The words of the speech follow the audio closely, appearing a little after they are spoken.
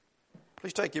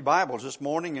Please take your Bibles this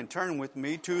morning and turn with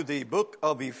me to the book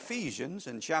of Ephesians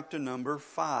in chapter number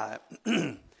 5.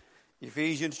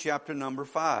 Ephesians chapter number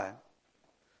 5.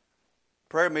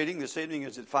 Prayer meeting this evening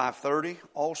is at 5:30.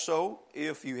 Also,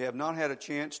 if you have not had a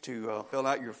chance to fill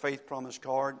out your faith promise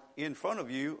card, in front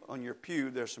of you on your pew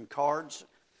there's some cards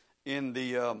in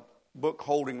the book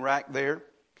holding rack there.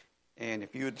 And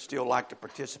if you would still like to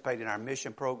participate in our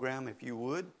mission program, if you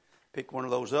would, pick one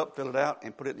of those up, fill it out,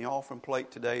 and put it in the offering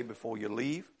plate today before you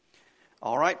leave.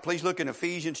 All right, please look in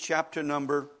Ephesians chapter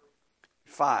number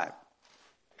 5.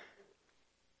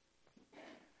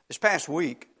 This past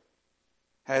week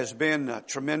has been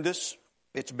tremendous.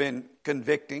 It's been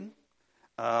convicting.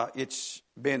 It's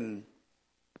been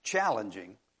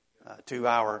challenging to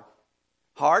our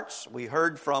hearts. We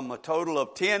heard from a total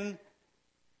of 10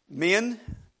 men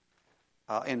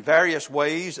in various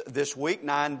ways this week,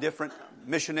 9 different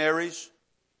missionaries,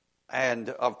 and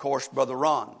of course Brother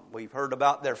Ron. We've heard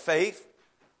about their faith,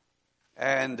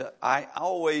 and I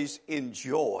always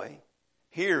enjoy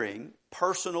hearing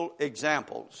personal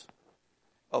examples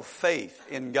of faith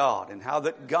in God and how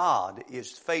that God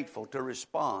is faithful to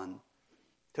respond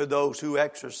to those who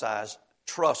exercise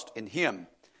trust in Him.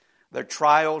 Their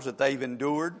trials that they've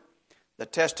endured, the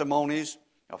testimonies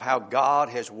of how God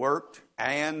has worked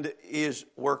and is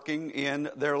working in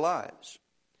their lives.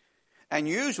 And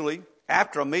usually,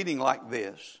 after a meeting like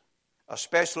this,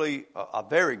 especially a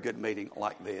very good meeting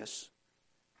like this,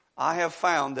 I have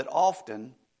found that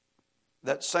often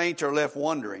that saints are left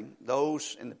wondering,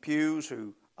 those in the pews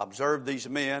who observe these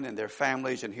men and their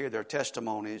families and hear their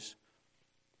testimonies,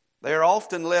 they are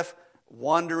often left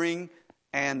wondering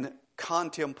and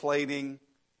contemplating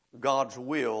God's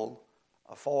will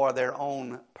for their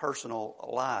own personal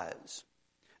lives.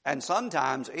 And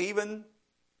sometimes even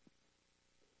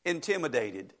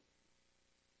intimidated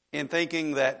in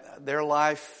thinking that their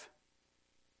life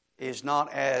is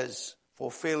not as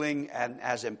fulfilling and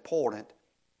as important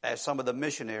as some of the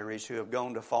missionaries who have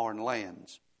gone to foreign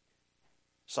lands.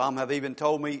 Some have even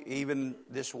told me, even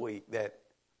this week, that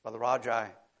Brother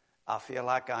Roger, I feel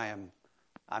like I'm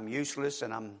useless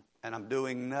and I'm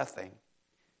doing nothing.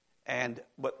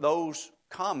 But those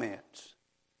comments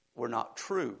were not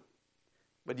true.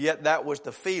 But yet that was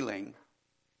the feeling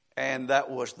and that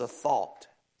was the thought.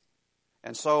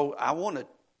 And so I want to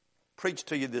preach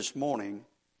to you this morning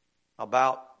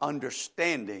about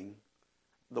understanding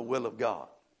the will of God.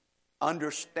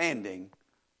 Understanding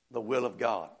the will of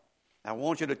God. I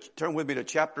want you to turn with me to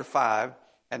chapter 5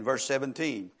 and verse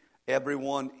 17.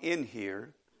 Everyone in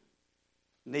here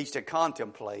needs to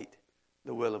contemplate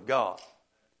the will of God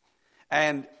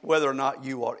and whether or not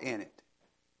you are in it.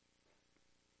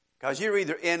 Because you're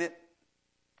either in it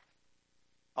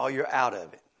or you're out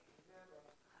of it.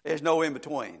 There's no in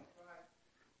between.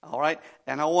 All right?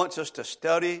 And I want us to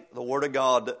study the Word of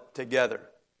God together.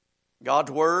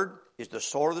 God's Word is the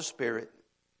sword of the Spirit.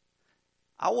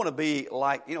 I want to be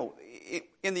like,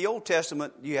 in the Old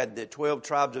Testament, you had the 12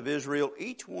 tribes of Israel.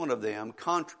 Each one of them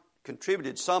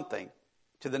contributed something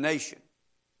to the nation.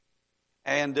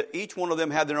 And each one of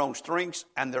them had their own strengths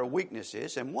and their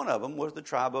weaknesses. And one of them was the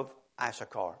tribe of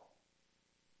Issachar.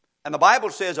 And the Bible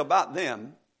says about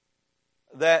them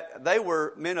that they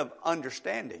were men of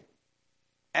understanding.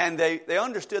 And they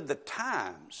understood the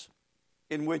times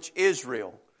in which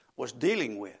Israel was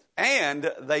dealing with.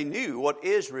 And they knew what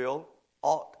Israel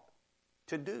ought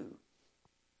to do.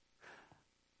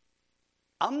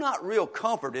 I'm not real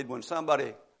comforted when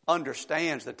somebody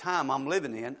understands the time I'm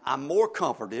living in. I'm more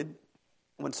comforted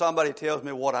when somebody tells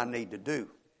me what I need to do.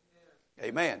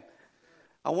 Amen.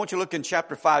 I want you to look in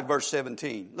chapter 5, verse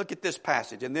 17. Look at this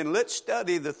passage, and then let's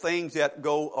study the things that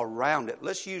go around it.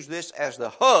 Let's use this as the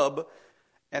hub,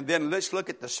 and then let's look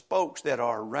at the spokes that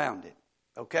are around it.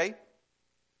 Okay?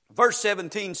 Verse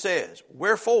 17 says,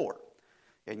 wherefore,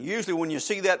 and usually when you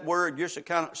see that word, you're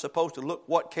kind of supposed to look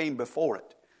what came before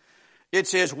it. It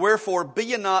says, wherefore be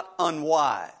ye not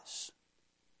unwise.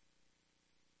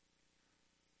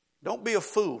 Don't be a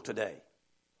fool today.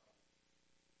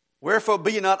 Wherefore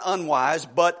be ye not unwise,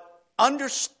 but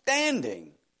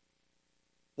understanding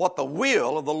what the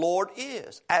will of the Lord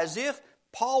is. As if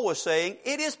Paul was saying,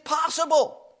 it is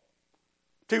possible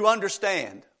to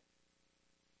understand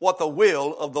what the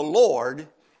will of the Lord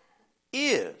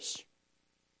is.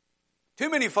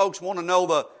 Too many folks want to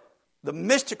know the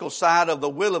mystical side of the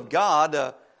will of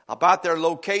God about their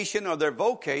location or their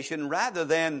vocation rather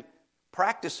than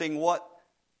practicing what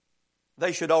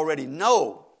they should already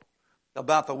know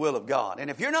about the will of God. And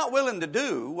if you're not willing to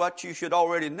do what you should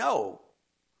already know,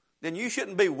 then you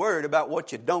shouldn't be worried about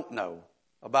what you don't know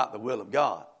about the will of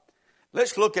God.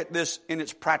 Let's look at this in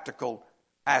its practical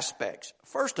aspects.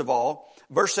 First of all,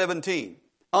 verse 17,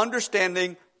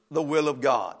 understanding the will of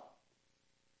God.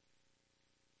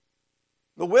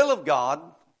 The will of God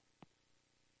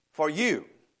for you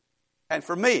and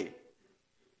for me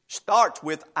starts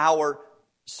with our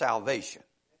salvation.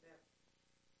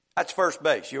 That's first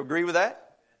base. You agree with that?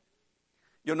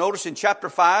 You'll notice in chapter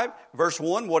 5, verse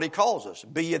 1, what he calls us.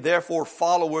 Be ye therefore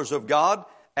followers of God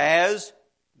as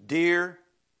dear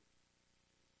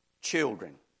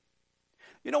children.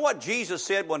 You know what Jesus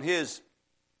said when his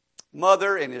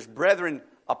mother and his brethren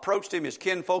approached him, his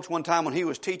kinfolks, one time when he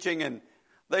was teaching, and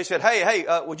they said, hey,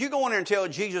 would you go in there and tell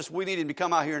Jesus we need him to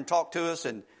come out here and talk to us?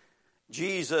 And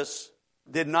Jesus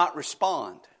did not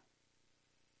respond.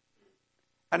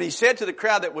 And he said to the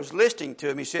crowd that was listening to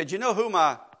him, he said, you know who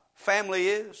my family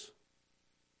is?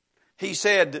 He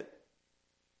said,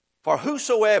 for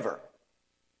whosoever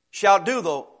shall do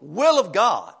the will of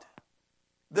God,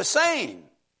 the same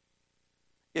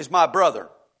is my brother,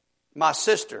 my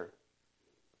sister,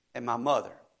 and my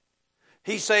mother.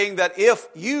 He's saying that if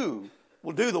you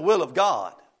will do the will of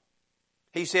God,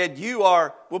 he said you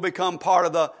will become part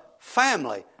of the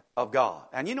family of God.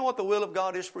 And you know what the will of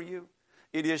God is for you?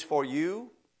 It is for you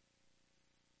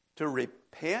to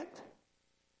repent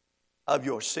of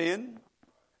your sin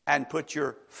and put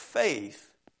your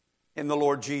faith in the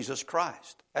Lord Jesus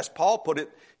Christ. As Paul put it,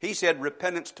 he said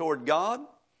repentance toward God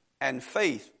and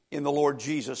faith in the Lord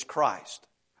Jesus Christ.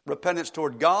 Repentance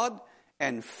toward God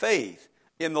and faith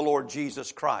in the Lord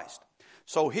Jesus Christ.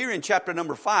 So here in chapter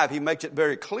number 5, he makes it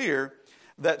very clear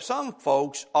that some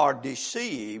folks are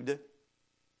deceived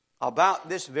about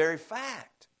this very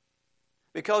fact.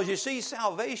 Because you see,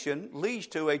 salvation leads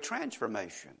to a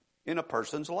transformation in a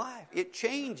person's life. It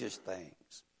changes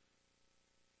things.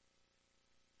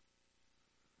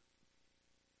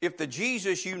 If the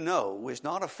Jesus you know is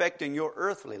not affecting your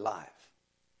earthly life,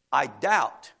 I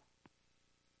doubt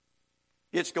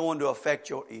it's going to affect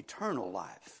your eternal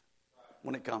life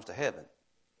when it comes to heaven.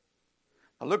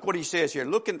 Now look what he says here.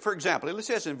 For example, it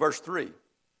says in verse 3,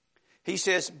 he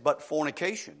says, but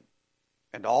fornication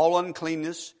and all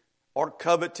uncleanness or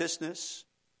covetousness,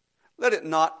 let it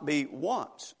not be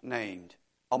once named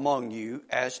among you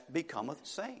as becometh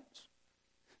saints.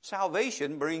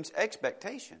 Salvation brings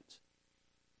expectations.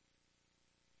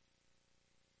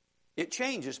 It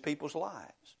changes people's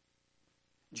lives.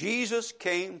 Jesus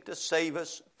came to save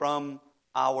us from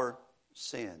our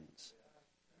sins.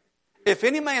 If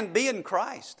any man be in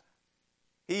Christ,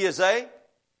 he is a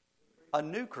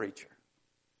new creature.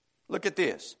 Look at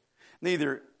this.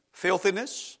 Neither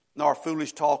filthiness nor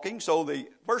foolish talking. So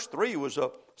verse 3 was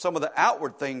some of the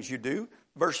outward things you do.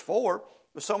 Verse 4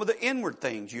 was some of the inward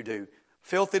things you do.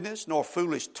 Filthiness, nor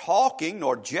foolish talking,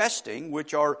 nor jesting,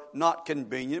 which are not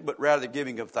convenient, but rather the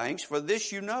giving of thanks. For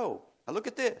this you know. Now look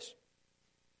at this.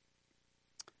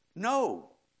 No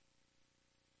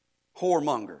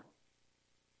whoremonger,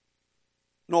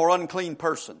 nor unclean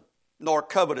person, nor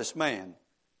covetous man,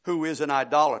 who is an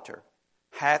idolater,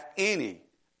 hath any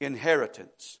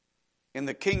inheritance in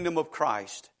the kingdom of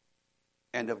Christ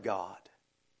and of God.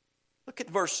 Look at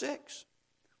verse 6.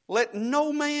 Let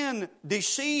no man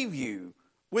deceive you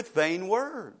with vain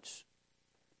words.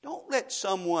 Don't let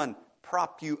someone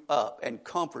prop you up and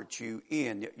comfort you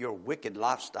in your wicked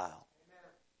lifestyle.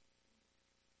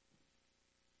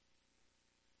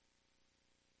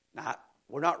 Now,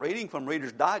 we're not reading from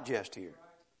Reader's Digest here.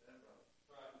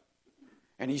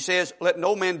 And he says, let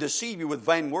no man deceive you with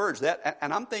vain words.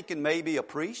 And I'm thinking maybe a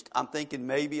priest. I'm thinking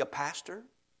maybe a pastor.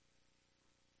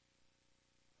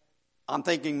 I'm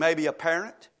thinking maybe a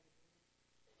parent.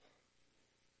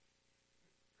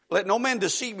 Let no man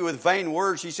deceive you with vain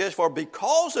words, he says, for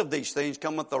because of these things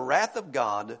cometh the wrath of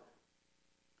God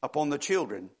upon the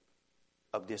children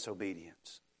of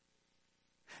disobedience.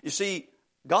 You see,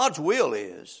 God's will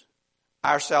is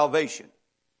our salvation.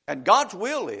 And God's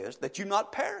will is that you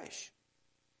not perish,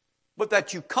 but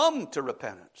that you come to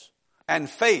repentance and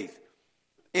faith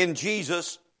in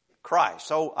Jesus Christ.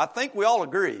 So I think we all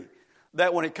agree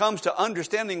that when it comes to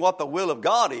understanding what the will of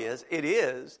God is, it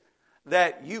is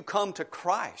that you come to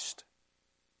Christ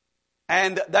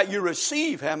and that you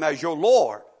receive Him as your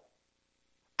Lord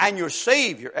and your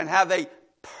Savior and have a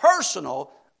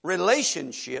personal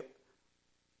relationship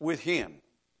with Him.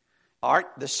 All right,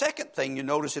 the second thing you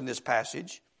notice in this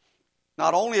passage,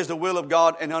 not only is the will of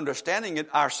God and understanding it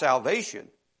our salvation.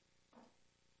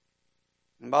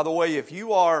 And by the way, if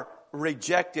you are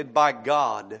rejected by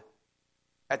God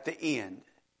at the end,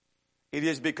 it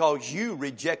is because you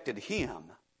rejected Him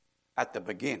at the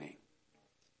beginning.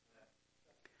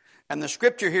 And the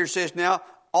scripture here says now,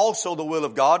 also the will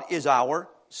of God is our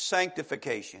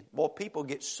sanctification. Boy, people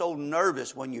get so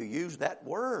nervous when you use that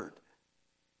word.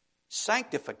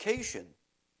 Sanctification.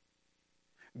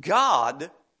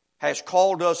 God has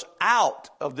called us out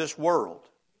of this world.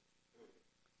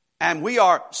 And we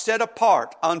are set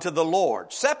apart unto the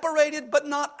Lord. Separated but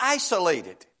not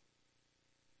isolated.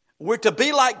 We're to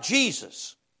be like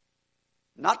Jesus,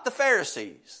 not the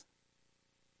Pharisees.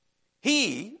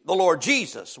 He, the Lord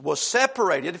Jesus, was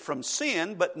separated from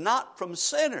sin, but not from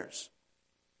sinners.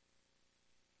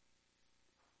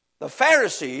 The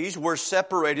Pharisees were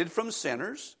separated from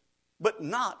sinners, but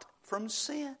not from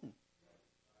sin.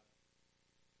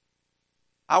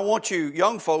 I want you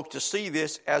young folks to see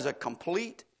this as a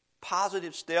complete,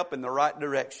 positive step in the right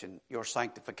direction, your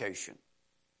sanctification.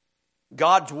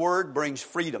 God's Word brings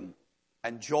freedom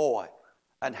and joy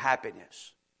and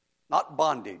happiness, not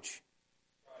bondage.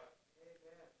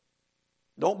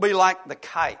 Don't be like the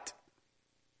kite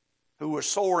who was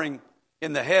soaring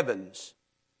in the heavens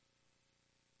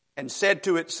and said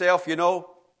to itself, you know,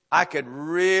 I could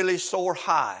really soar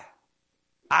high.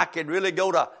 I could really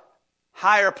go to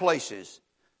higher places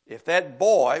if that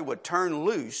boy would turn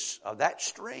loose of that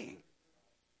string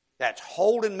that's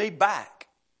holding me back.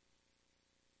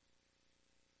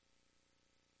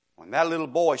 When that little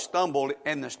boy stumbled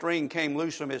and the string came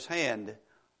loose from his hand,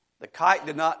 the kite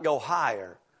did not go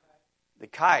higher. The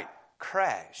kite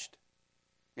crashed.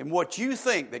 And what you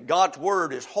think that God's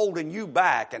Word is holding you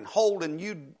back and holding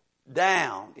you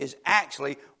down is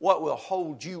actually what will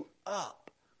hold you up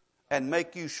and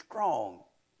make you strong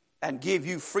and give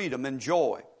you freedom and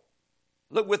joy.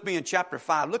 Look with me in chapter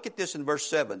 5. Look at this in verse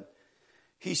 7.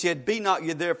 He said, be not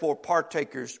ye therefore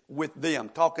partakers with them.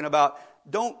 Talking about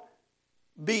don't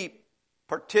be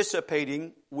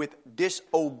participating with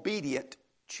disobedient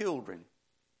children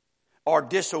or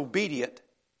disobedient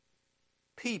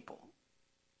people.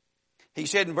 He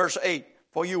said in verse 8,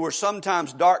 for you were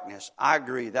sometimes darkness. I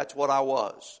agree, that's what I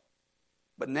was.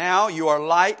 But now you are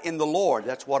light in the Lord.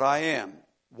 That's what I am.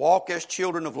 Walk as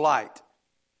children of light.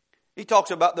 He talks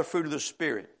about the fruit of the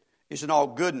Spirit. It's in all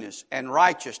goodness and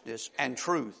righteousness and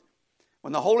truth.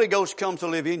 When the Holy Ghost comes to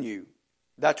live in you,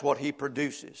 that's what He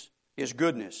produces, is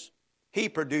goodness. He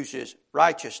produces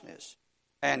righteousness.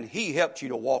 And He helps you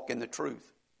to walk in the truth.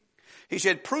 He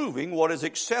said, proving what is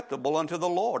acceptable unto the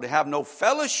Lord, to have no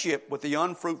fellowship with the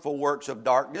unfruitful works of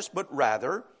darkness, but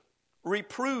rather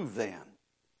reprove them.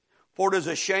 For it is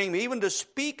a shame even to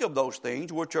speak of those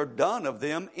things which are done of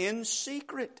them in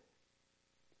secret.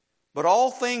 But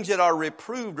all things that are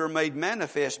reproved are made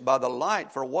manifest by the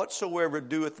light, for whatsoever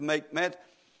doeth make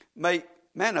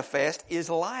manifest is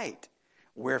light.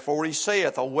 Wherefore he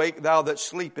saith, awake thou that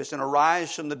sleepest, and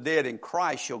arise from the dead, and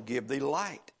Christ shall give thee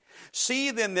light.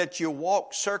 See then that you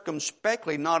walk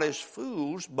circumspectly, not as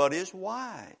fools, but as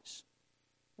wise.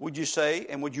 Would you say,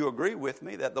 and would you agree with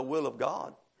me, that the will of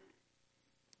God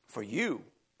for you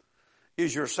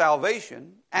is your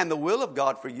salvation, and the will of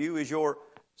God for you is your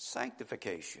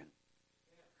sanctification?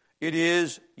 It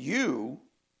is you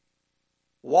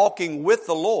walking with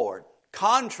the Lord,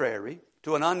 contrary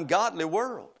to an ungodly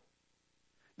world.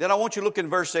 Then I want you to look in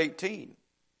verse 18.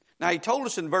 Now he told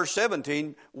us in verse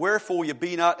 17, wherefore you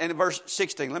be not, and in verse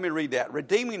 16, let me read that.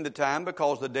 Redeeming the time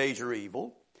because the days are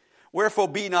evil. Wherefore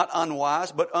be not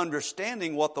unwise, but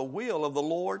understanding what the will of the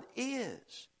Lord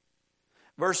is.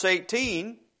 Verse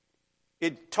 18,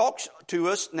 it talks to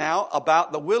us now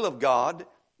about the will of God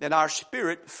and our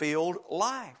Spirit-filled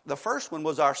life. The first one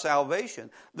was our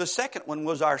salvation. The second one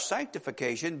was our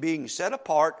sanctification, being set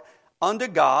apart unto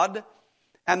God.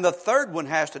 And the third one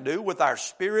has to do with our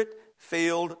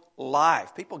Spirit-filled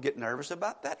life. People get nervous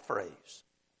about that phrase.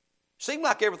 Seems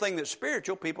like everything that's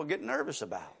spiritual, people get nervous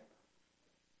about.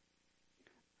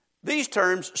 These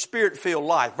terms, Spirit-filled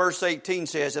life. Verse 18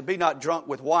 says, be not drunk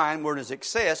with wine where it is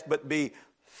excess, but be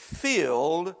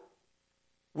filled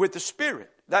with the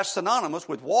Spirit. That's synonymous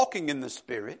with walking in the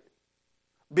Spirit,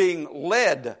 being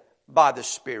led by the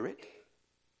Spirit.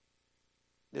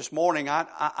 This morning,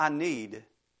 I need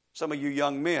some of you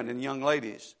young men and young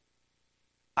ladies,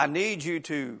 I need you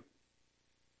to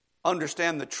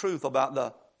understand the truth about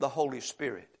the Holy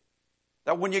Spirit.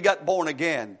 That when you got born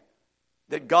again,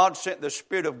 that God sent the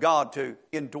Spirit of God to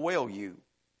indwell you.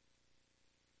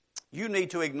 You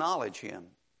need to acknowledge Him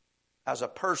as a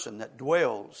person that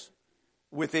dwells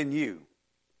within you.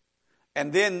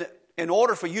 And then in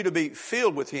order for you to be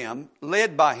filled with Him,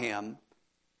 led by Him,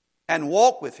 and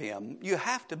walk with Him, you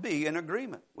have to be in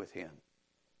agreement with Him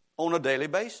on a daily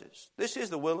basis. This is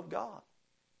the will of God.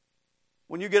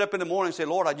 When you get up in the morning and say,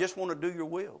 Lord, I just want to do your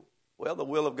will. Well, the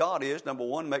will of God is, number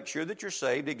one, make sure that you're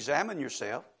saved. Examine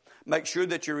yourself. Make sure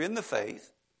that you're in the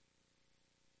faith.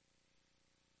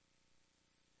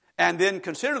 And then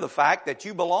consider the fact that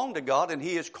you belong to God and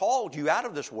He has called you out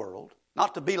of this world,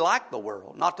 not to be like the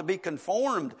world, not to be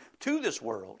conformed to this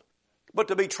world, but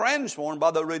to be transformed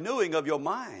by the renewing of your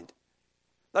mind.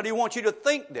 That He wants you to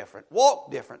think different,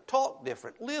 walk different, talk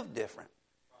different, live different,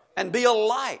 and be a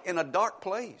light in a dark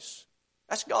place.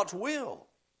 That's God's will.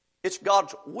 It's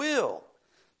God's will.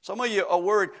 Some of you are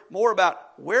worried more about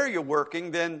where you're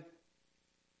working than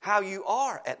how you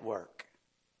are at work.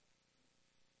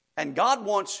 And God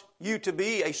wants you to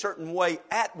be a certain way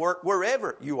at work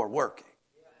wherever you are working.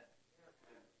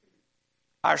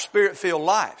 Our Spirit-filled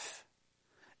life.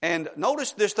 And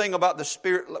notice this thing about the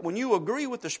Spirit. When you agree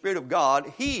with the Spirit of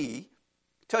God, He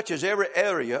touches every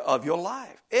area of your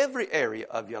life. Every area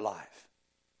of your life.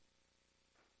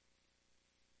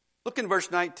 Look in verse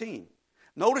 19.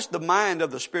 Notice the mind of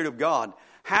the Spirit of God.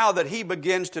 How that He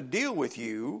begins to deal with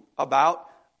you about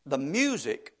the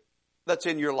music that's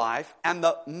in your life and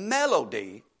the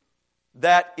melody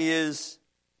that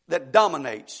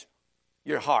dominates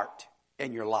your heart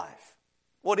and your life.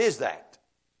 What is that?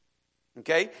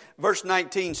 Okay? Verse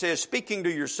 19 says, speaking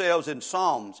to yourselves in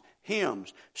psalms,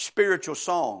 hymns, spiritual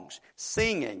songs,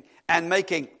 singing, and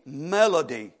making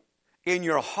melody in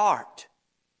your heart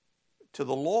to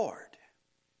the Lord.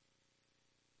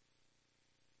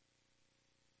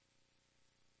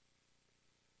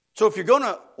 So if you're going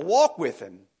to walk with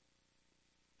Him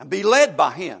and be led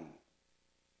by Him,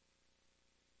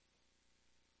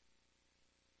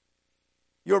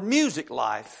 your music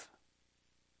life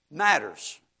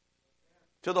matters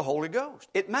to the Holy Ghost.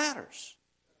 It matters.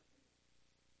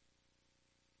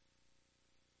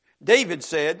 David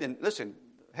said, and listen,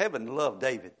 heaven loved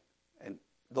David. And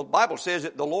the Bible says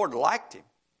that the Lord liked him.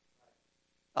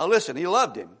 Now listen, He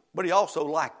loved him, but He also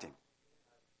liked him.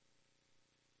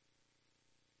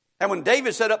 And when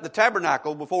David set up the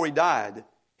tabernacle before he died,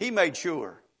 he made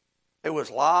sure there was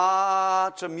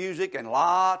lots of music and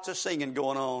lots of singing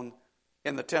going on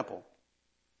in the temple.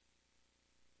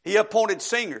 He appointed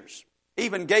singers,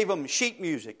 even gave them sheet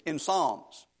music in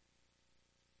psalms.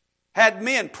 Had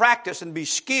men practice and be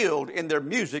skilled in their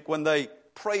music when they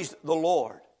praised the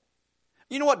Lord.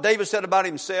 You know what David said about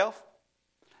himself?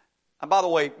 And by the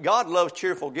way, God loves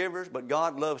cheerful givers, but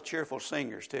God loves cheerful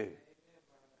singers too.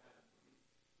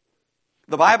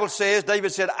 The Bible says,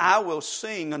 David said, I will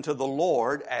sing unto the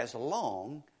Lord as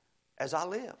long as I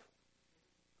live.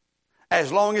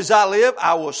 As long as I live,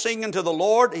 I will sing unto the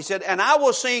Lord. He said, and I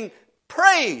will sing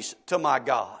praise to my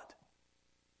God.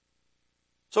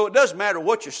 So it doesn't matter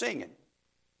what you're singing.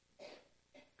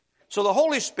 So the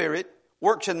Holy Spirit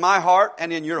works in my heart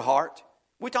and in your heart.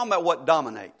 We're talking about what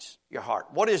dominates your heart.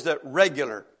 What is the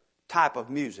regular type of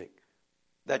music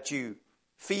that you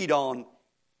feed on,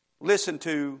 listen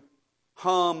to,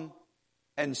 hum,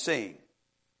 and sing?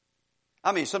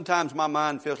 I mean, sometimes my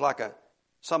mind feels like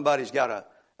somebody's got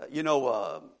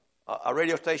a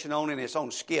radio station on and it's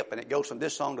on skip and it goes from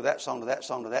this song to that song to that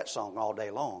song to that song all day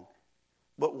long.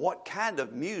 But what kind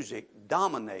of music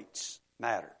dominates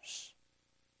matters.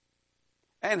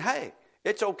 And hey,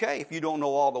 it's okay if you don't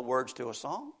know all the words to a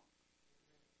song.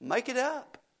 Make it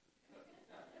up.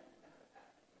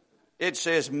 It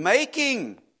says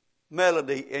making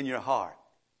melody in your heart.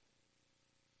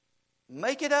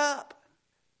 Make it up.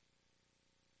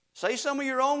 Say some of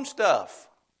your own stuff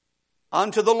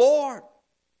unto the Lord.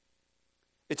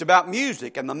 It's about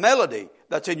music, and the melody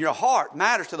that's in your heart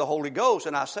matters to the Holy Ghost.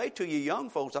 And I say to you young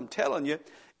folks, I'm telling you,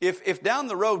 if down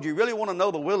the road you really want to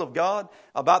know the will of God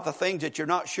about the things that you're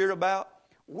not sure about,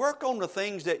 work on the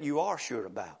things that you are sure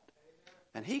about.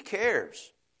 And He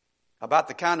cares about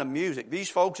the kind of music. These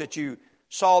folks that you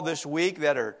saw this week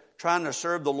that are trying to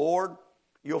serve the Lord,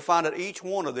 you'll find that each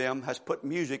one of them has put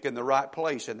music in the right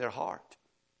place in their heart.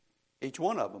 Each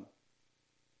one of them.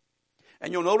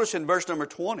 And you'll notice in verse number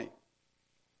 20,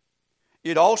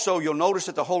 you'll notice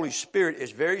that the Holy Spirit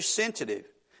is very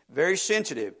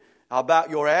sensitive about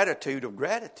your attitude of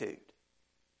gratitude.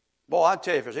 Boy, I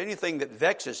tell you, if there's anything that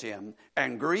vexes Him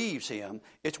and grieves Him,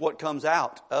 it's what comes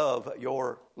out of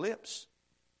your lips.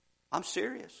 I'm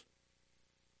serious.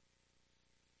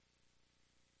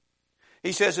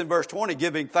 He says in verse 20,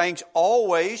 giving thanks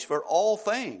always for all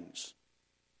things.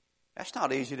 That's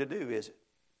not easy to do, is it?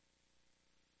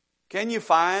 Can you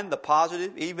find the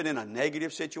positive even in a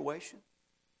negative situation?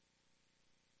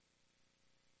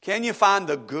 Can you find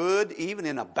the good even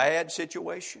in a bad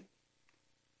situation?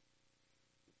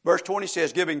 Verse 20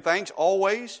 says, giving thanks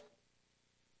always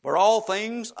for all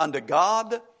things unto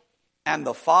God and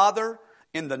the Father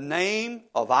in the name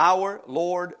of our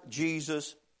Lord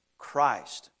Jesus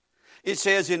Christ. It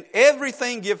says, in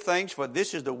everything give thanks, for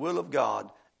this is the will of God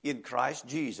in Christ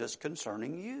Jesus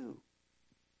concerning you.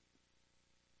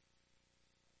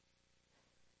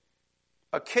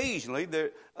 occasionally,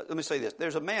 let me say this,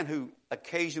 there's a man who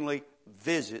occasionally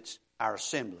visits our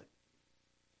assembly.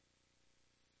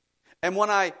 And when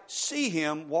I see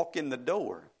him walk in the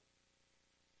door,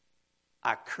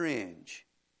 I cringe.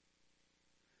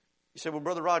 He said, well,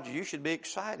 Brother Roger, you should be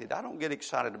excited. I don't get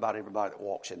excited about everybody that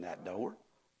walks in that door.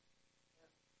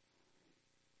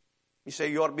 You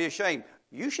say you ought to be ashamed.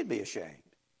 You should be ashamed.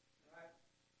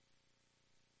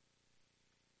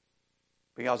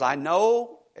 Because I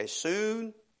know as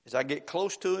soon as I get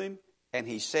close to him and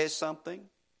he says something,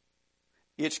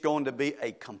 it's going to be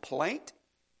a complaint.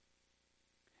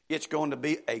 It's going to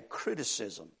be a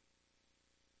criticism.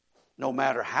 No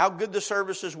matter how good the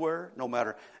services were, no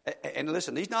matter, and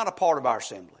listen, he's not a part of our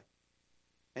assembly.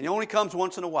 And he only comes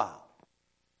once in a while.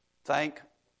 Thank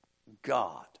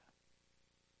God.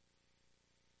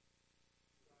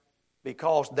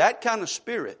 Because that kind of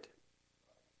spirit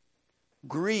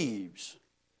grieves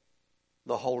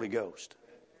the Holy Ghost.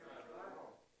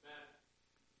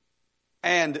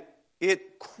 And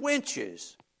it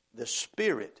quenches the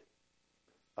Spirit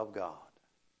of God.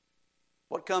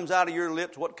 What comes out of your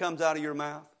lips, what comes out of your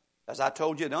mouth? As I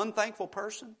told you, an unthankful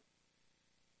person,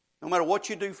 no matter what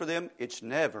you do for them, it's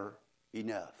never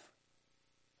enough.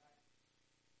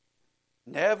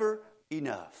 Never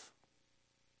enough.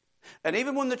 And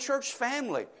even when the church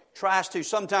family tries to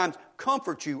sometimes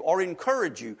comfort you or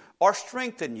encourage you or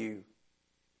strengthen you,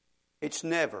 it's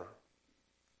never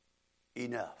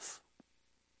enough.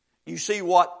 You see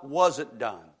what wasn't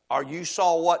done, or you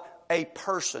saw what a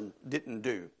person didn't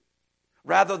do,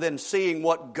 rather than seeing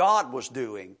what God was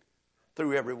doing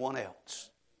through everyone else.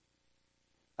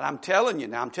 And I'm telling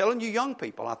you young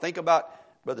people, I think about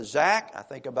Brother Zach, I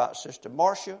think about Sister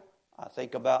Marcia, I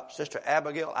think about Sister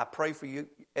Abigail. I pray for you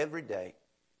every day.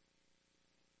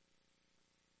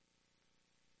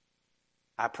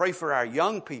 I pray for our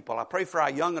young people, I pray for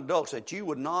our young adults that you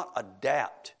would not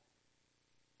adapt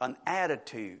an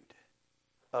attitude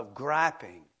of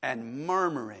griping and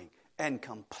murmuring and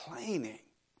complaining.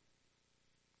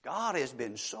 God has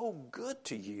been so good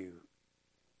to you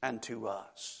and to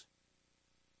us.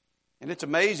 And it's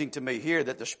amazing to me here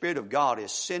that the Spirit of God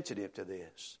is sensitive to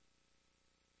this.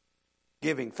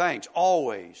 Giving thanks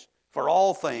always for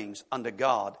all things unto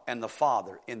God and the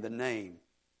Father in the name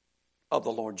of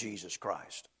the Lord Jesus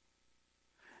Christ.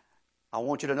 I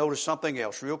want you to notice something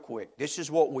else real quick. This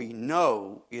is what we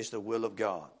know is the will of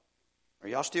God. Are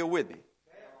y'all still with me?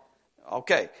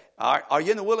 Okay. Are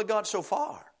you in the will of God so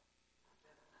far?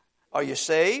 Are you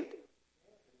saved?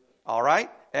 All right.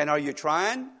 And are you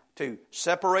trying to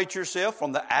separate yourself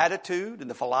from the attitude and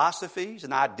the philosophies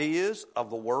and ideas of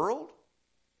the world?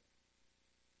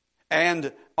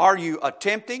 And are you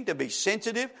attempting to be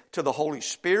sensitive to the Holy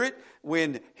Spirit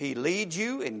when He leads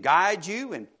you and guides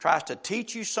you and tries to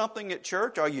teach you something at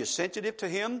church? Are you sensitive to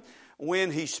Him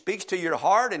when He speaks to your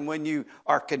heart and when you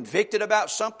are convicted about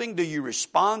something? Do you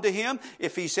respond to Him?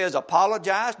 If He says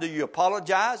apologize, do you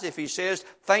apologize? If He says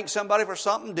thank somebody for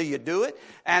something, do you do it?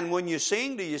 And when you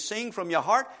sing, do you sing from your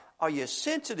heart? Are you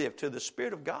sensitive to the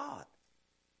Spirit of God?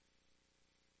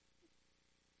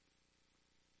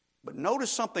 But notice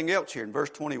something else here in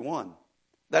verse 21.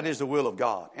 That is the will of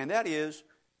God. And that is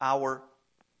our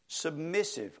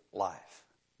submissive life.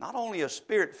 Not only a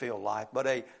spirit-filled life, but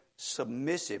a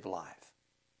submissive life.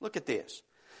 Look at this.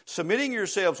 Submitting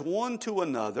yourselves one to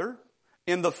another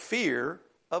in the fear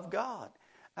of God.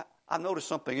 I noticed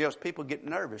something else. People get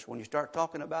nervous when you start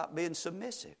talking about being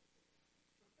submissive.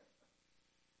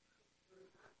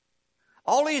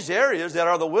 All these areas that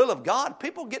are the will of God,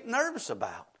 people get nervous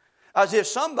about. As if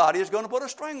somebody is going to put a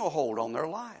stranglehold on their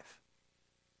life.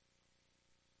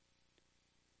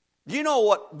 Do you know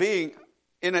what being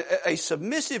in a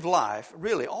submissive life,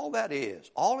 really, all it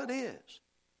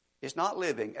is not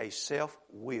living a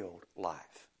self-willed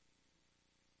life.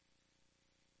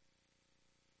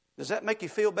 Does that make you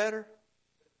feel better?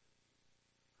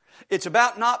 It's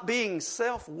about not being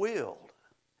self-willed.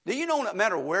 Do you know no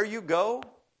matter where you go,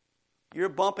 you're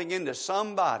bumping into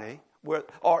somebody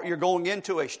or you're going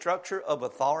into a structure of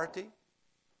authority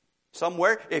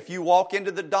somewhere. If you walk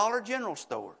into the Dollar General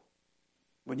store,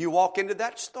 when you walk into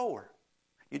that store,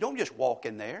 you don't just walk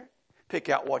in there, pick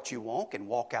out what you want and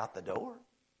walk out the door.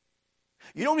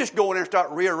 You don't just go in there and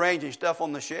start rearranging stuff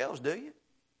on the shelves, do you?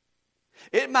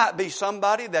 It might be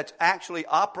somebody that's actually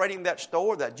operating that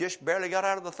store that just barely got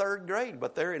out of the 3rd grade,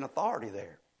 but they're in authority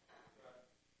there.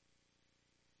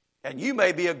 And you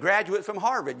may be a graduate from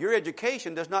Harvard. Your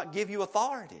education does not give you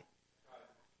authority.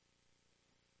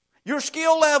 Your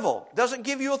skill level doesn't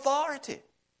give you authority.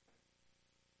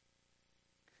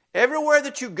 Everywhere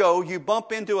that you go, you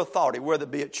bump into authority, whether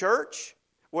it be at church,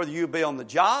 whether you be on the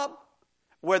job,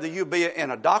 whether you be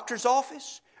in a doctor's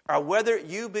office or whether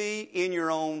you be in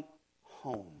your own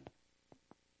home.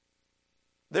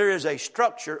 There is a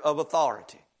structure of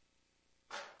authority.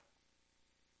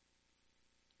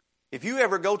 If you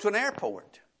ever go to an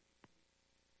airport,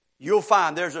 you'll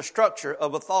find there's a structure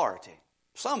of authority.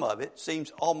 Some of it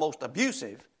seems almost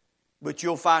abusive, but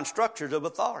you'll find structures of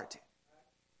authority.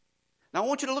 Now I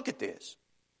want you to look at this.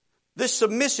 This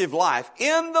submissive life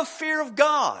in the fear of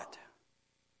God.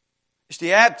 It's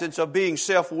the absence of being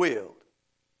self-willed.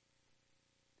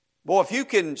 Boy, if you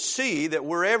can see that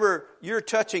wherever you're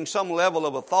touching some level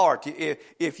of authority,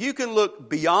 if you can look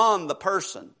beyond the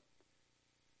person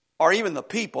or even the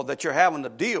people that you're having to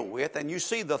deal with, and you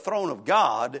see the throne of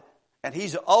God and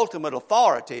He's the ultimate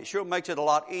authority, it sure makes it a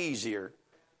lot easier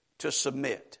to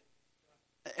submit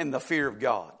in the fear of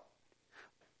God.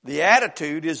 The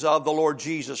attitude is of the Lord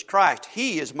Jesus Christ.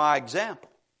 He is my example.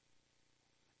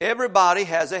 Everybody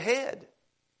has a head.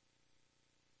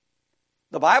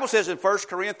 The Bible says in 1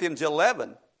 Corinthians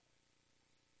 11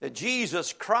 that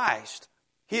Jesus Christ,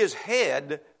 His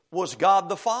head was God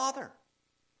the Father.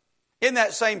 In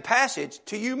that same passage,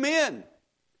 to you men,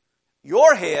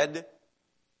 your head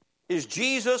is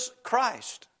Jesus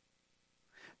Christ.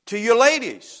 To you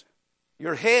ladies,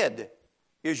 your head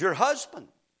is your husband.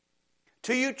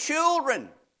 To you children,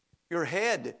 your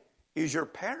head is your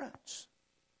parents.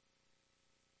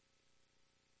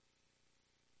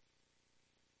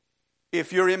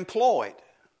 If you're employed,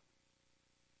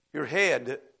 your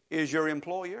head is your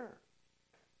employer.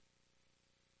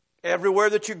 Everywhere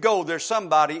that you go, there's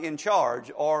somebody in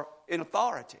charge or in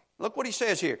authority. Look what he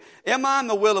says here. Am I in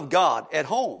the will of God at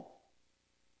home?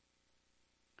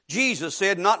 Jesus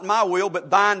said, not my will, but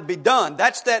thine be done.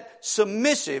 That's that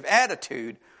submissive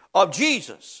attitude of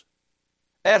Jesus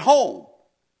at home.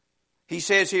 He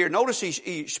says here, notice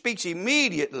he speaks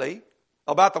immediately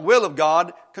about the will of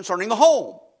God concerning the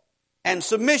home and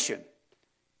submission.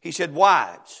 He said,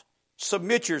 wives,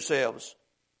 submit yourselves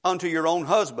unto your own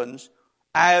husbands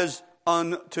as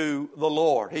unto the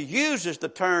Lord. He uses the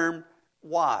term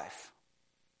wife,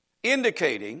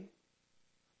 indicating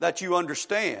that you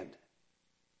understand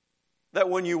that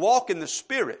when you walk in the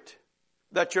Spirit,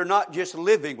 that you're not just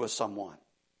living with someone.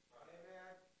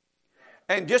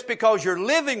 And just because you're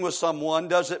living with someone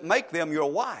doesn't make them your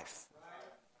wife.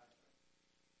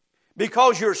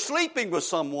 Because you're sleeping with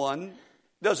someone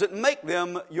doesn't make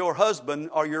them your husband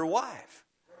or your wife.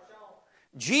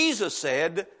 Jesus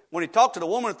said, when He talked to the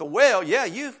woman at the well, yeah,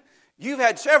 you've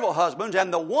had several husbands,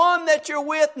 and the one that you're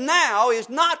with now is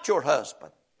not your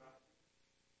husband.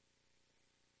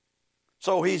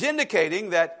 So He's indicating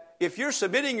that if you're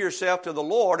submitting yourself to the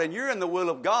Lord and you're in the will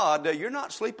of God, you're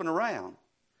not sleeping around.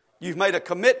 You've made a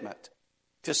commitment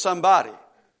to somebody.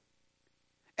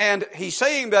 And He's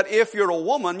saying that if you're a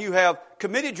woman, you have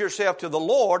committed yourself to the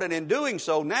Lord, and in doing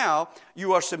so now,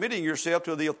 you are submitting yourself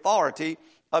to the authority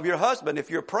of your husband. If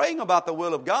you're praying about the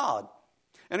will of God,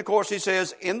 and of course He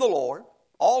says, in the Lord,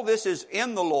 all this is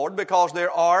in the Lord, because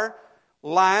there are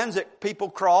lines that people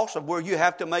cross of where you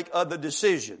have to make other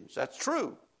decisions. That's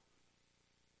true.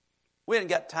 We ain't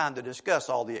got time to discuss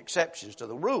all the exceptions to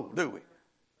the rule, do we?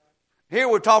 Here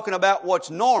we're talking about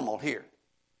what's normal here.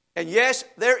 And yes,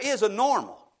 there is a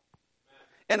normal.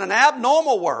 In an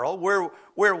abnormal world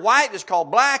where white is called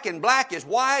black and black is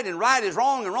white and right is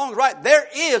wrong and wrong is right, there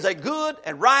is a good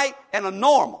and right and a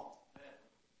normal.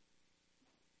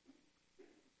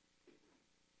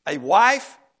 A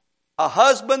wife, a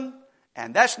husband,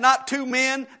 and that's not two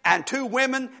men and two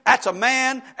women. That's a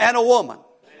man and a woman.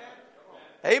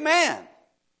 Amen.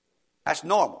 That's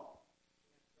normal.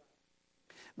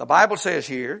 The Bible says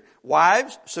here,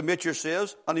 wives, submit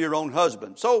yourselves unto your own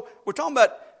husband. So we're talking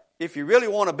about if you really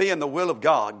want to be in the will of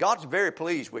God, God's very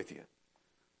pleased with you.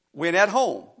 When at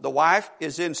home, the wife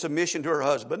is in submission to her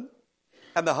husband,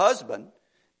 and the husband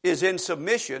is in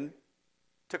submission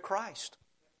to Christ.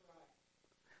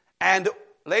 And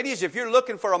ladies, if you're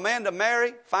looking for a man to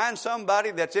marry, find somebody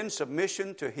that's in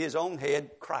submission to his own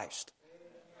head, Christ.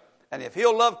 And if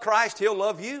he'll love Christ, he'll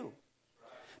love you.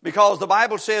 Because the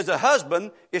Bible says the husband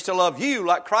is to love you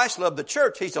like Christ loved the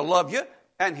church. He's to love you,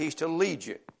 and he's to lead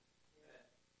you.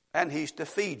 And he's to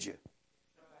feed you.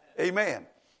 Amen.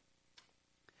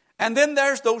 And then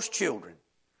there's those children.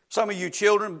 Some of you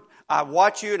children, I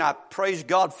watch you and I praise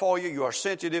God for you. You are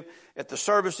sensitive at the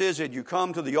services and you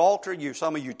come to the altar.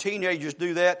 Some of you teenagers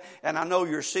do that. And I know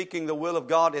you're seeking the will of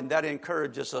God, and that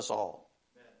encourages us all.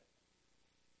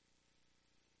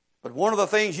 But one of the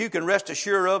things you can rest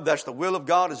assured of, that's the will of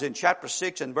God, is in chapter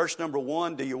 6 and verse number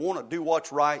 1. Do you want to do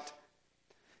what's right?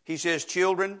 He says,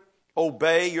 children,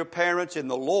 obey your parents in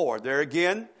the Lord. There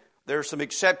again, There are some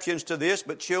exceptions to this,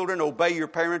 but children, obey your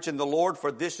parents in the Lord, for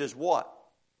this is what?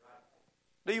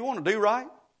 Do you want to do right?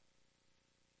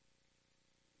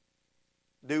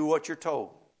 Do what you're told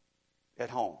at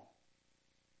home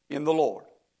in the Lord.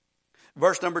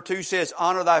 Verse number 2 says,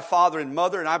 honor thy father and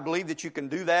mother, and I believe that you can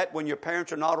do that when your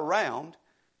parents are not around.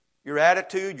 Your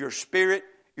attitude, your spirit,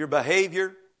 your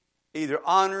behavior either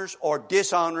honors or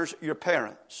dishonors your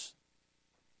parents.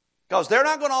 Because they're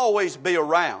not going to always be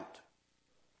around.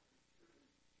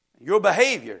 Your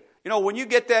behavior, when you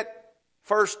get that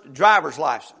first driver's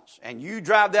license and you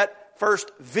drive that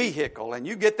first vehicle and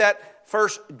you get that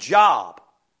first job,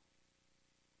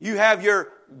 you have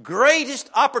your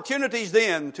greatest opportunities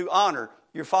then to honor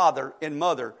your father and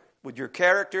mother with your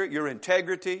character, your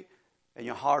integrity, and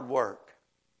your hard work.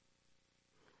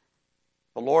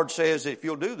 The Lord says if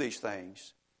you'll do these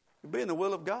things, you'll be in the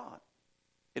will of God.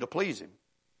 It'll please Him.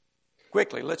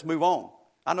 Quickly, let's move on.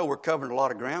 I know we're covering a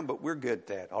lot of ground, but we're good at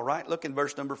that. All right, look in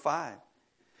verse number 5.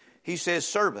 He says,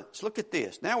 servants. Look at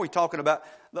this. Now we're talking about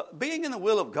being in the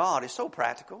will of God is so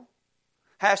practical.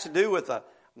 Has to do with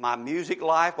my music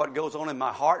life, what goes on in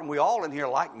my heart. And we all in here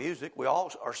like music. We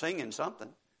all are singing something.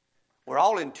 We're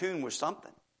all in tune with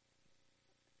something.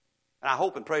 And I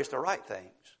hope and pray it's the right things.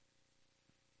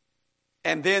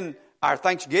 And then our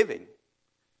thanksgiving,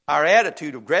 our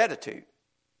attitude of gratitude,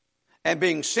 and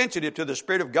being sensitive to the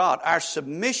Spirit of God, our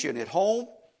submission at home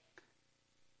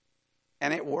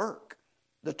and at work.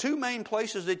 The two main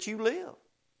places that you live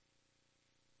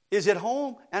is at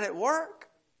home and at work.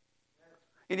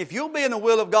 And if you'll be in the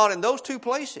will of God in those two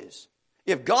places,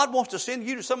 if God wants to send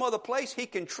you to some other place, He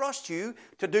can trust you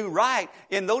to do right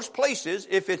in those places.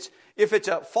 If it's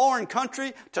a foreign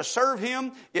country, to serve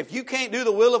Him. If you can't do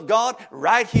the will of God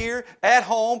right here, at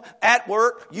home, at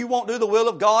work, you won't do the will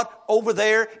of God over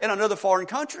there in another foreign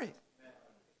country.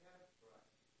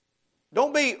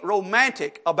 Don't be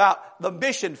romantic about the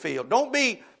mission field. Don't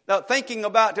be thinking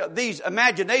about these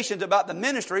imaginations about the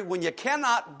ministry when you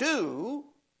cannot do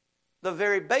the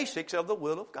very basics of the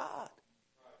will of God.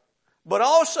 But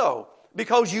also,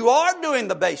 because you are doing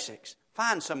the basics,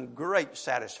 find some great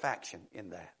satisfaction in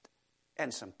that.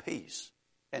 And some peace.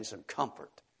 And some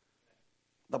comfort.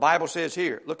 The Bible says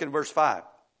here, look in verse 5.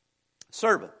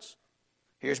 Servants.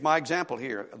 Here's my example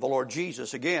here of the Lord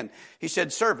Jesus again. He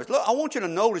said servants. Look, I want you to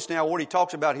notice now what He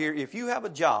talks about here. If you have a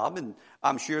job, and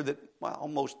I'm sure that,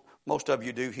 most of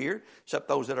you do here, except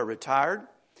those that are retired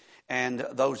and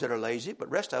those that are lazy,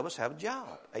 but rest of us have a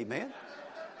job. Amen?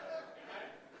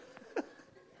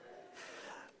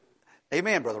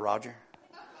 Amen, Brother Roger.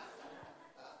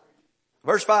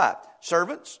 Verse 5,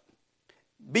 servants,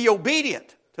 be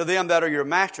obedient to them that are your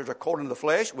masters according to the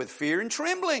flesh with fear and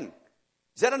trembling.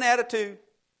 Is that an attitude?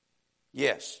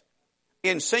 Yes.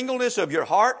 In singleness of your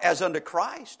heart as unto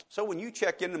Christ. So when you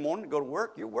check in the morning to go to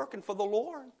work, you're working for the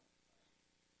Lord.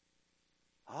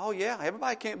 Oh yeah,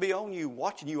 everybody can't be on you,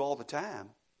 watching you all the time.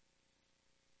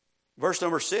 Verse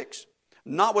number 6,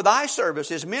 not with eye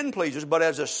service as men pleasers, but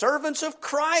as the servants of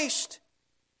Christ.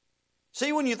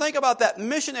 See, when you think about that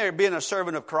missionary being a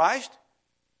servant of Christ,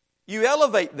 you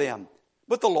elevate them.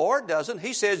 But the Lord doesn't.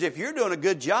 He says if you're doing a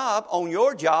good job on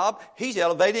your job, He's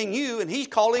elevating you and He's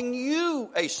calling you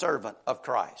a servant of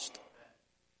Christ.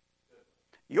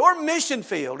 Your mission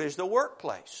field is the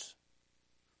workplace.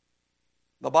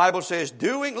 The Bible says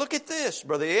look at this,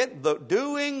 Brother Ed,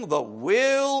 doing the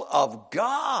will of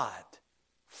God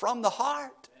from the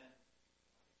heart.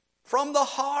 From the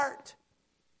heart.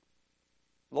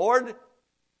 Lord,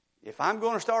 if I'm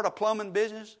going to start a plumbing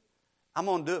business, I'm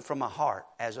going to do it from my heart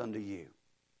as unto you.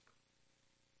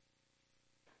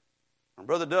 When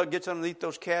Brother Doug gets underneath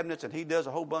those cabinets and he does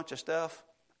a whole bunch of stuff,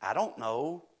 I don't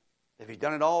know if he's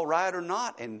done it all right or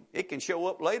not, and it can show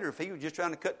up later if he was just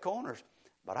trying to cut corners.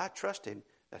 But I trust him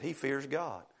that he fears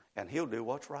God and he'll do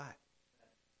what's right.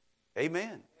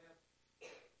 Amen.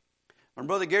 When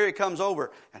Brother Gary comes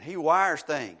over and he wires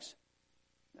things,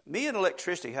 me and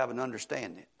electricity have an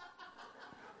understanding.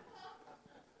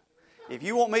 If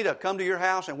you want me to come to your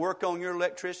house and work on your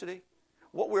electricity,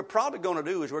 what we're probably going to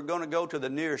do is we're going to go to the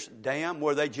nearest dam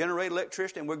where they generate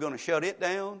electricity and we're going to shut it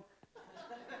down.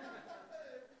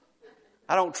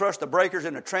 I don't trust the breakers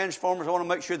and the transformers. I want to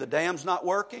make sure the dam's not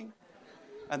working.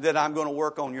 And then I'm going to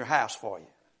work on your house for you.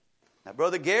 Now,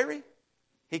 Brother Gary,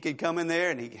 he could come in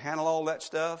there and he can handle all that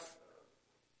stuff.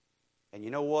 And you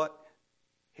know what?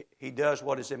 He does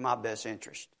what is in my best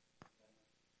interest.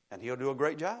 And he'll do a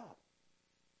great job.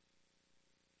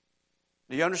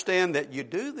 Do you understand that you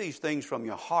do these things from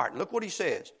your heart? Look what he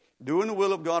says. Doing the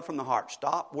will of God from the heart.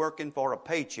 Stop working for a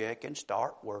paycheck and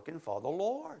start working for the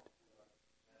Lord.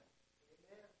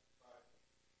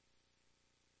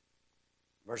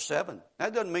 Verse 7.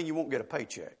 That doesn't mean you won't get a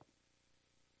paycheck.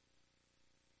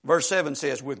 Verse 7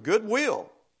 says, with good will.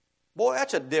 Boy,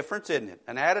 that's a difference, isn't it?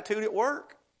 An attitude at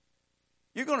work.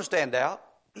 You're going to stand out.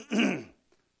 And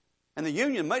the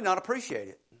union may not appreciate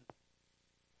it.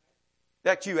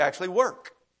 That you actually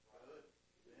work.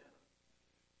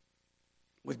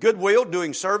 With good will,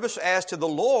 doing service as to the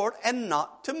Lord and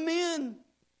not to men.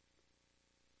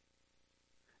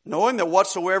 Knowing that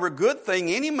whatsoever good thing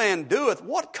any man doeth,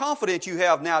 what confidence you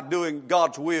have now doing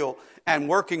God's will and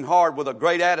working hard with a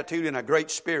great attitude and a great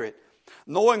spirit.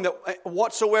 Knowing that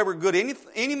whatsoever good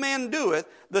any man doeth,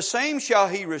 the same shall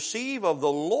he receive of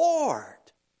the Lord.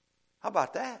 How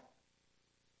about that?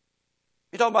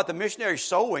 You're talking about the missionary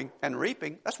sowing and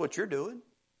reaping. That's what you're doing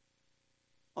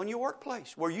on your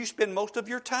workplace, where you spend most of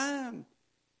your time.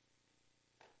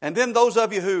 And then those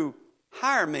of you who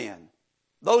hire men,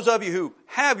 those of you who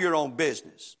have your own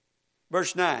business.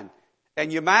 Verse 9,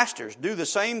 and your masters do the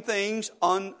same things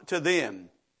unto them,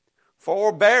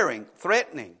 forbearing,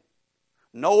 threatening,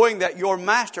 knowing that your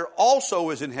master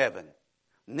also is in heaven.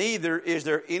 Neither is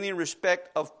there any respect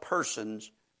of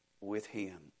persons with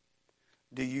him.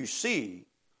 Do you see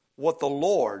what the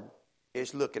Lord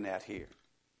is looking at here?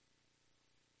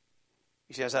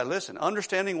 He says, listen,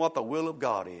 understanding what the will of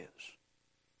God is.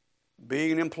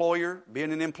 Being an employer,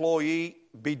 being an employee,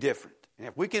 be different. And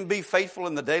if we can be faithful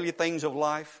in the daily things of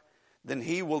life, then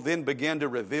He will then begin to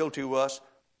reveal to us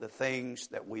the things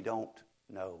that we don't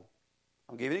know.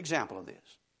 I'll give you an example of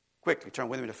this. Quickly, turn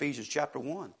with me to Ephesians chapter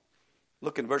 1.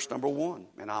 Look in verse number 1,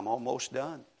 and I'm almost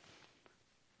done.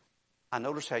 I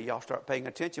notice how y'all start paying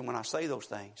attention when I say those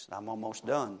things. I'm almost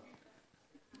done.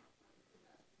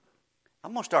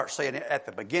 I'm going to start saying it at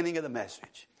the beginning of the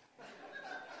message.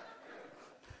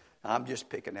 I'm just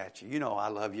picking at you. You know I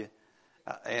love you.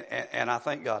 And I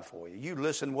thank God for you. You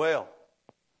listen well.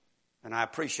 And I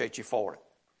appreciate you for it.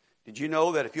 Did you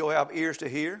know that if you'll have ears to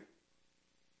hear,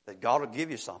 that God will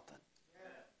give you something?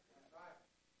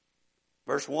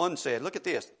 Verse 1 said, look at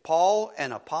this. Paul,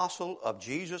 an apostle of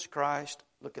Jesus Christ.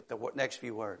 Look at the next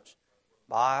few words.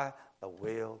 By the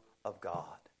will of God.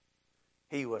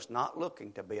 He was not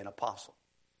looking to be an apostle.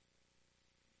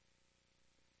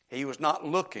 He was not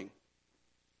looking.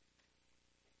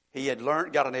 He had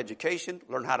got an education,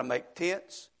 learned how to make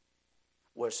tents,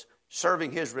 was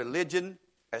serving his religion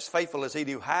as faithful as he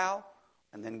knew how,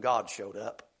 and then God showed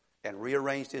up and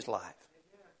rearranged his life.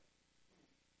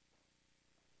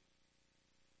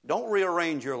 Don't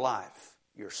rearrange your life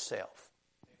yourself.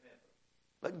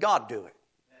 Let God do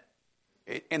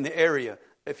it in the area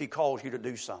if He calls you to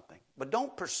do something. But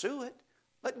don't pursue it.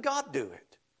 Let God do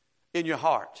it in your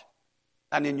heart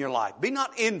and in your life. Be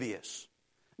not envious.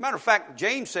 Matter of fact,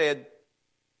 James said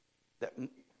that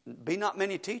be not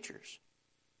many teachers.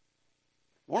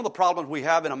 One of the problems we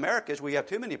have in America is we have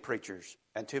too many preachers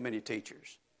and too many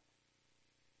teachers.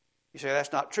 You say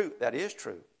that's not true. That is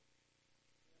true.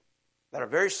 That are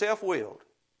very self-willed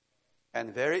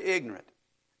and very ignorant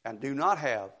and do not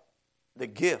have the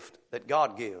gift that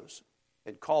God gives.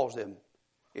 It calls them.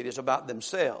 It is about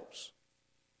themselves.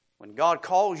 When God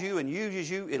calls you and uses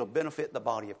you, it'll benefit the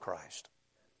body of Christ.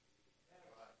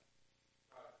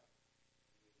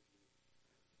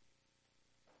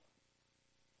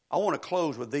 I want to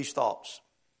close with these thoughts.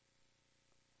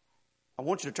 I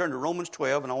want you to turn to Romans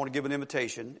 12, and I want to give an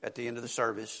invitation at the end of the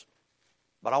service.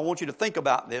 But I want you to think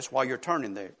about this while you're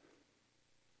turning there.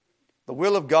 The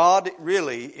will of God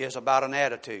really is about an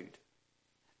attitude.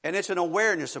 And it's an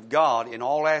awareness of God in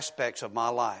all aspects of my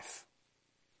life.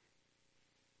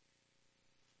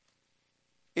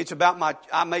 It's about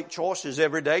I make choices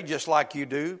every day just like you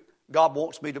do. God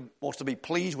wants to be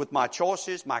pleased with my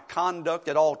choices. My conduct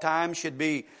at all times should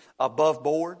be above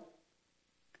board.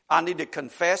 I need to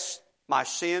confess my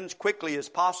sins quickly as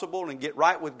possible and get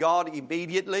right with God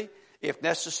immediately. If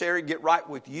necessary, get right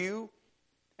with you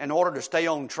in order to stay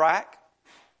on track.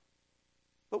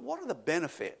 But what are the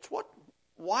benefits?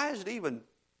 Why is it even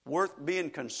worth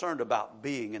being concerned about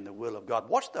being in the will of God?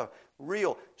 What's the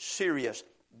real serious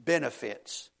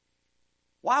benefits?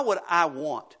 Why would I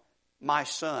want my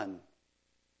son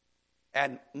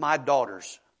and my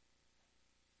daughters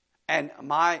and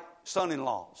my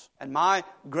son-in-laws and my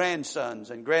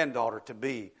grandsons and granddaughter to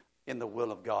be in the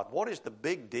will of God? What is the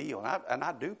big deal? And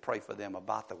I do pray for them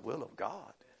about the will of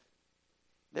God.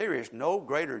 There is no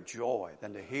greater joy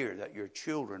than to hear that your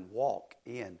children walk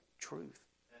in truth.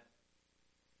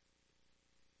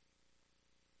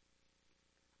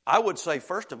 I would say,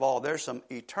 first of all, there's some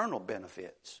eternal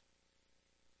benefits.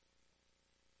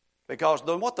 Because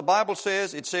what the Bible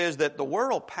says, it says that the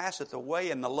world passeth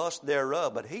away and the lust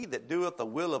thereof, but he that doeth the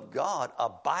will of God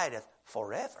abideth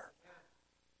forever.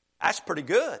 That's pretty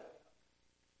good.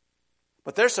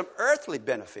 But there's some earthly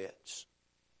benefits.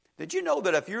 Did you know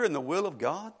that if you're in the will of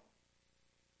God,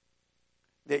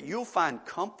 that you'll find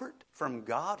comfort from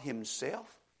God Himself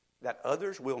that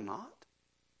others will not?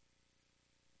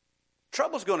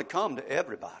 Trouble's going to come to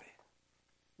everybody.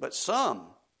 But some,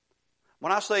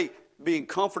 when I say being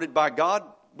comforted by God,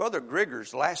 Brother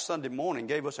Griggers last Sunday morning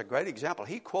gave us a great example.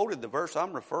 He quoted the verse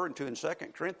I'm referring to in 2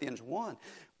 Corinthians 1.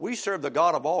 We serve the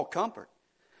God of all comfort.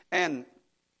 And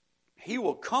He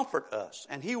will comfort us,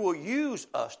 and He will use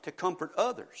us to comfort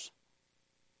others.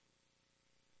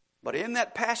 But in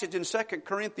that passage in 2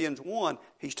 Corinthians 1,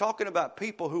 he's talking about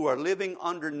people who are living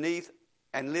underneath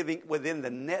and living within the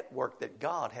network that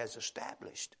God has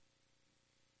established.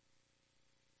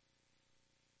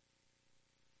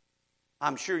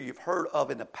 I'm sure you've heard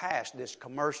of in the past this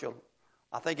commercial.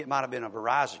 I think it might have been a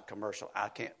Verizon commercial. I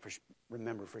can't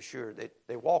remember for sure.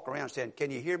 They walk around saying,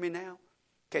 "Can you hear me now?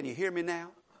 Can you hear me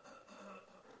now?"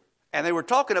 And they were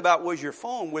talking about, was your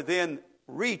phone within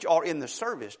reach or in the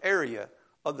service area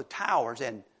of the towers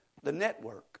and the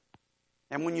network?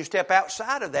 And when you step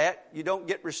outside of that, you don't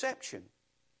get reception.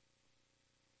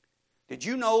 Did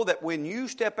you know that when you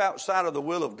step outside of the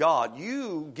will of God,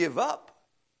 you give up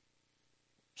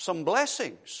some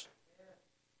blessings?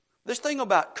 This thing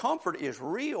about comfort is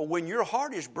real. When your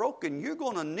heart is broken, you're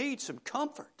going to need some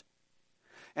comfort.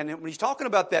 And when he's talking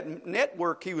about that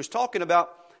network, he was talking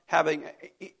about having,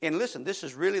 and listen, this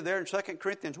is really there in 2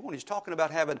 Corinthians 1. He's talking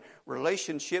about having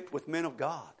relationships with men of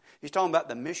God. He's talking about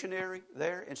the missionary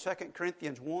there in 2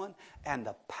 Corinthians 1, and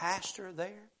the pastor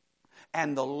there,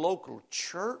 and the local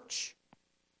church,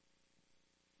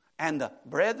 and the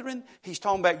brethren. He's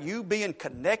talking about you being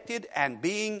connected and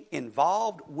being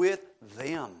involved with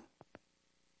them.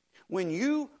 When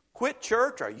you quit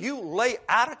church or you lay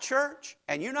out of church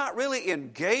and you're not really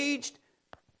engaged,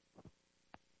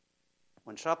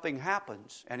 when something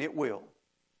happens, and it will,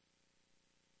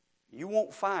 you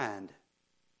won't find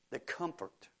the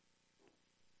comfort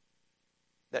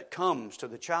that comes to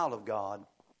the child of God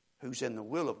who's in the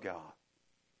will of God.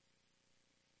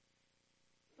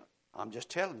 I'm just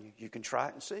telling you, you can try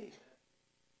it and see.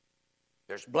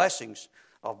 There's blessings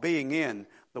of being in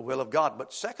the will of God.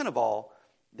 But second of all,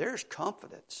 there's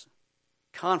confidence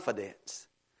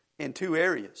in two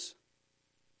areas.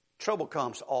 Trouble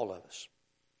comes to all of us.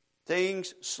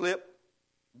 Things slip,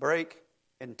 break,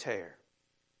 and tear.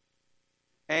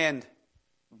 And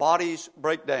bodies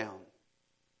break down.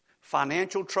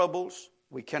 Financial troubles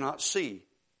we cannot see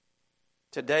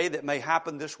today that may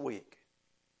happen this week.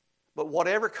 But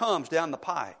whatever comes down the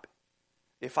pipe,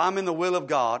 if I'm in the will of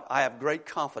God, I have great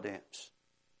confidence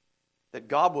that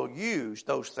God will use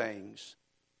those things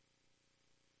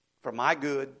for my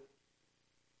good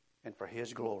and for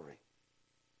His glory.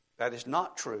 That is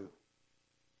not true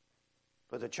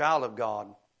for the child of God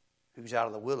who's out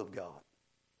of the will of God.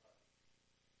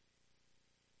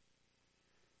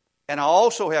 And I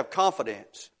also have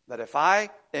confidence that if I,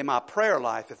 in my prayer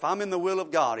life, if I'm in the will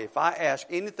of God, if I ask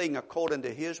anything according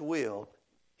to His will,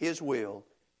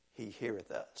 He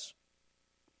heareth us.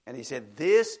 And he said,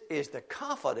 this is the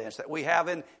confidence that we have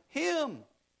in Him.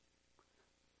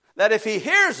 That if He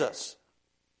hears us,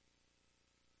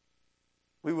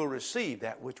 we will receive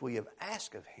that which we have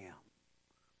asked of Him.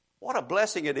 What a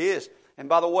blessing it is. And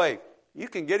by the way, you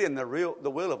can get in the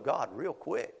will of God real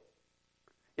quick.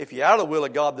 If you're out of the will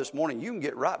of God this morning, you can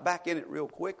get right back in it real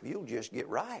quick. You'll just get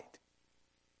right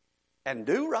and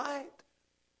do right.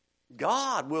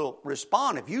 God will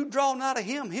respond. If you draw nigh to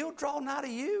Him, He'll draw nigh to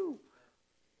you.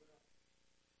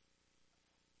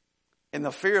 In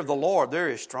the fear of the Lord, there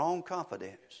is strong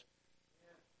confidence.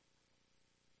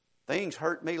 Things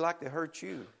hurt me like they hurt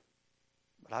you.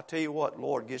 But I tell you what,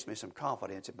 Lord gives me some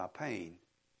confidence in my pain,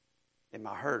 in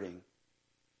my hurting,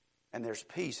 and there's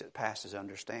peace that passes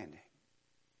understanding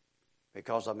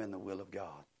because I'm in the will of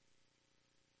God.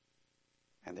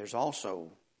 And there's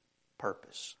also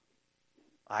purpose.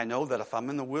 I know that if I'm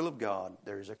in the will of God,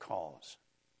 there is a cause,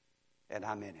 and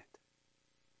I'm in it.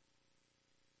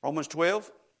 Romans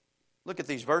 12, look at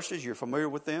these verses. You're familiar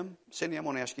with them. Cindy, I'm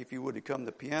going to ask you if you would to come to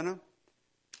the piano.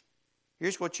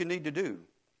 Here's what you need to do.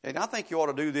 And I think you ought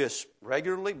to do this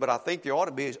regularly, but I think there ought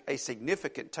to be a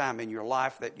significant time in your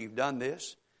life that you've done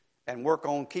this and work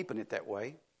on keeping it that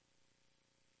way.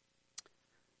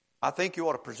 I think you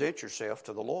ought to present yourself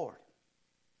to the Lord.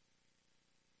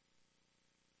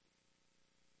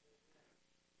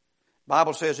 The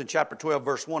Bible says in chapter 12,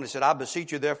 verse 1, it said, I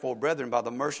beseech you therefore, brethren, by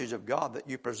the mercies of God, that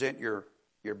you present your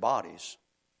bodies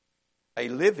a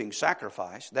living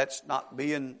sacrifice. That's not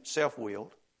being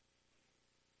self-willed.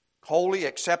 Holy,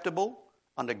 acceptable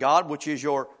unto God, which is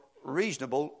your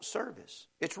reasonable service.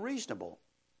 It's reasonable.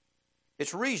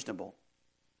 It's reasonable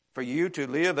for you to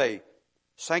live a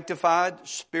sanctified,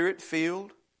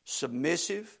 Spirit-filled,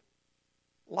 submissive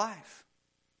life.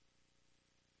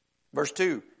 Verse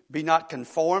 2, be not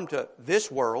conformed to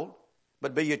this world,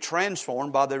 but be ye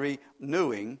transformed by the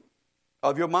renewing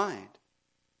of your mind,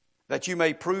 that you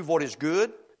may prove what is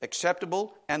good,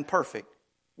 acceptable, and perfect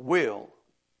will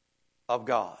of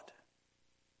God.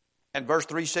 And verse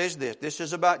 3 says this. This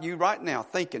is about you right now,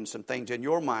 thinking some things in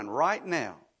your mind right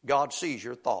now. God sees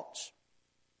your thoughts.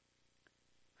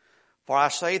 For I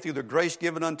say through the grace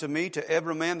given unto me to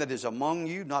every man that is among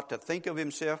you not to think of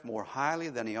himself more highly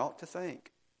than he ought to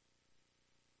think.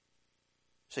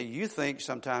 See, you think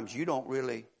sometimes you don't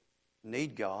really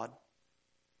need God.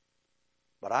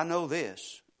 But I know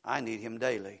this. I need Him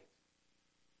daily.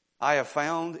 I have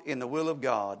found in the will of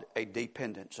God a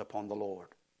dependence upon the Lord.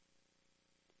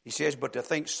 He says, but to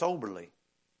think soberly,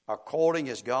 according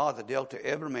as God hath dealt to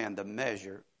every man the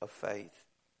measure of faith.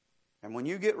 And when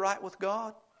you get right with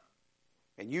God,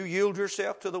 and you yield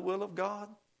yourself to the will of God,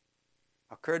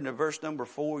 according to verse number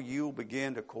 4, you'll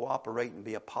begin to cooperate and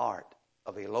be a part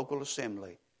of a local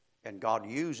assembly, and God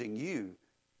using you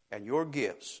and your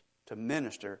gifts to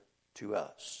minister to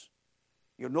us.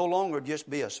 You'll no longer just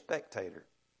be a spectator.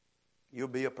 You'll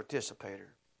be a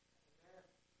participator.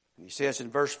 And he says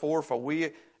in verse 4,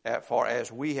 for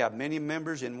as we have many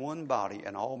members in one body,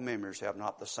 and all members have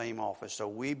not the same office, so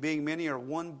we being many are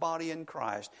one body in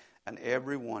Christ, and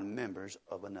every one members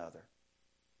of another.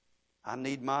 I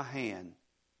need my hand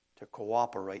to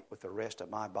cooperate with the rest of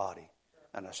my body,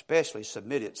 and especially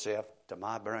submit itself to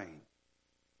my brain.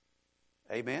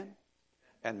 Amen?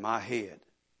 And my head.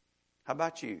 How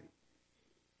about you?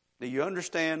 Do you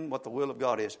understand what the will of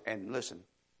God is? And listen,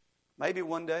 maybe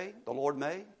one day the Lord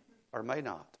may or may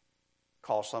not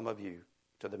call some of you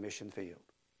to the mission field.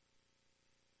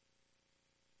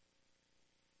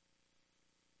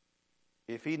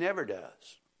 If He never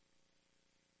does,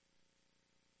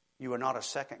 you are not a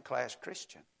second-class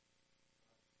Christian.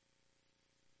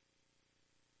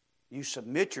 You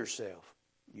submit yourself,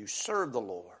 you serve the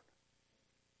Lord,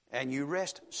 and you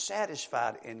rest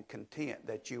satisfied and content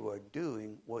that you are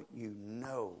doing what you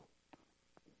know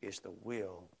is the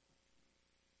will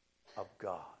of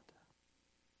God.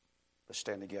 Let's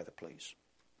stand together, please.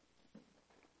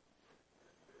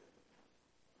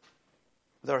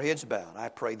 With our heads bowed, I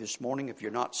pray this morning, if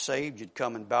you're not saved, you'd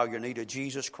come and bow your knee to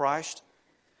Jesus Christ.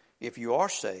 If you are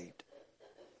saved,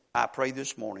 I pray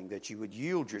this morning that you would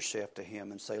yield yourself to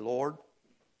Him and say, Lord,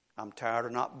 I'm tired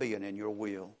of not being in your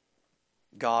will.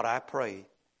 God, I pray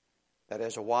that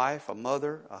as a wife, a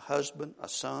mother, a husband, a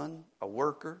son, a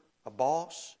worker, a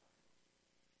boss,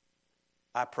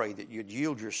 I pray that you'd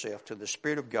yield yourself to the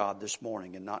Spirit of God this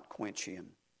morning and not quench Him.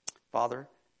 Father,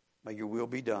 may your will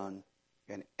be done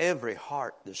in every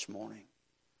heart this morning.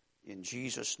 In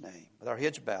Jesus' name. With our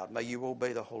heads bowed, may you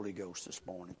obey the Holy Ghost this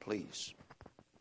morning, please.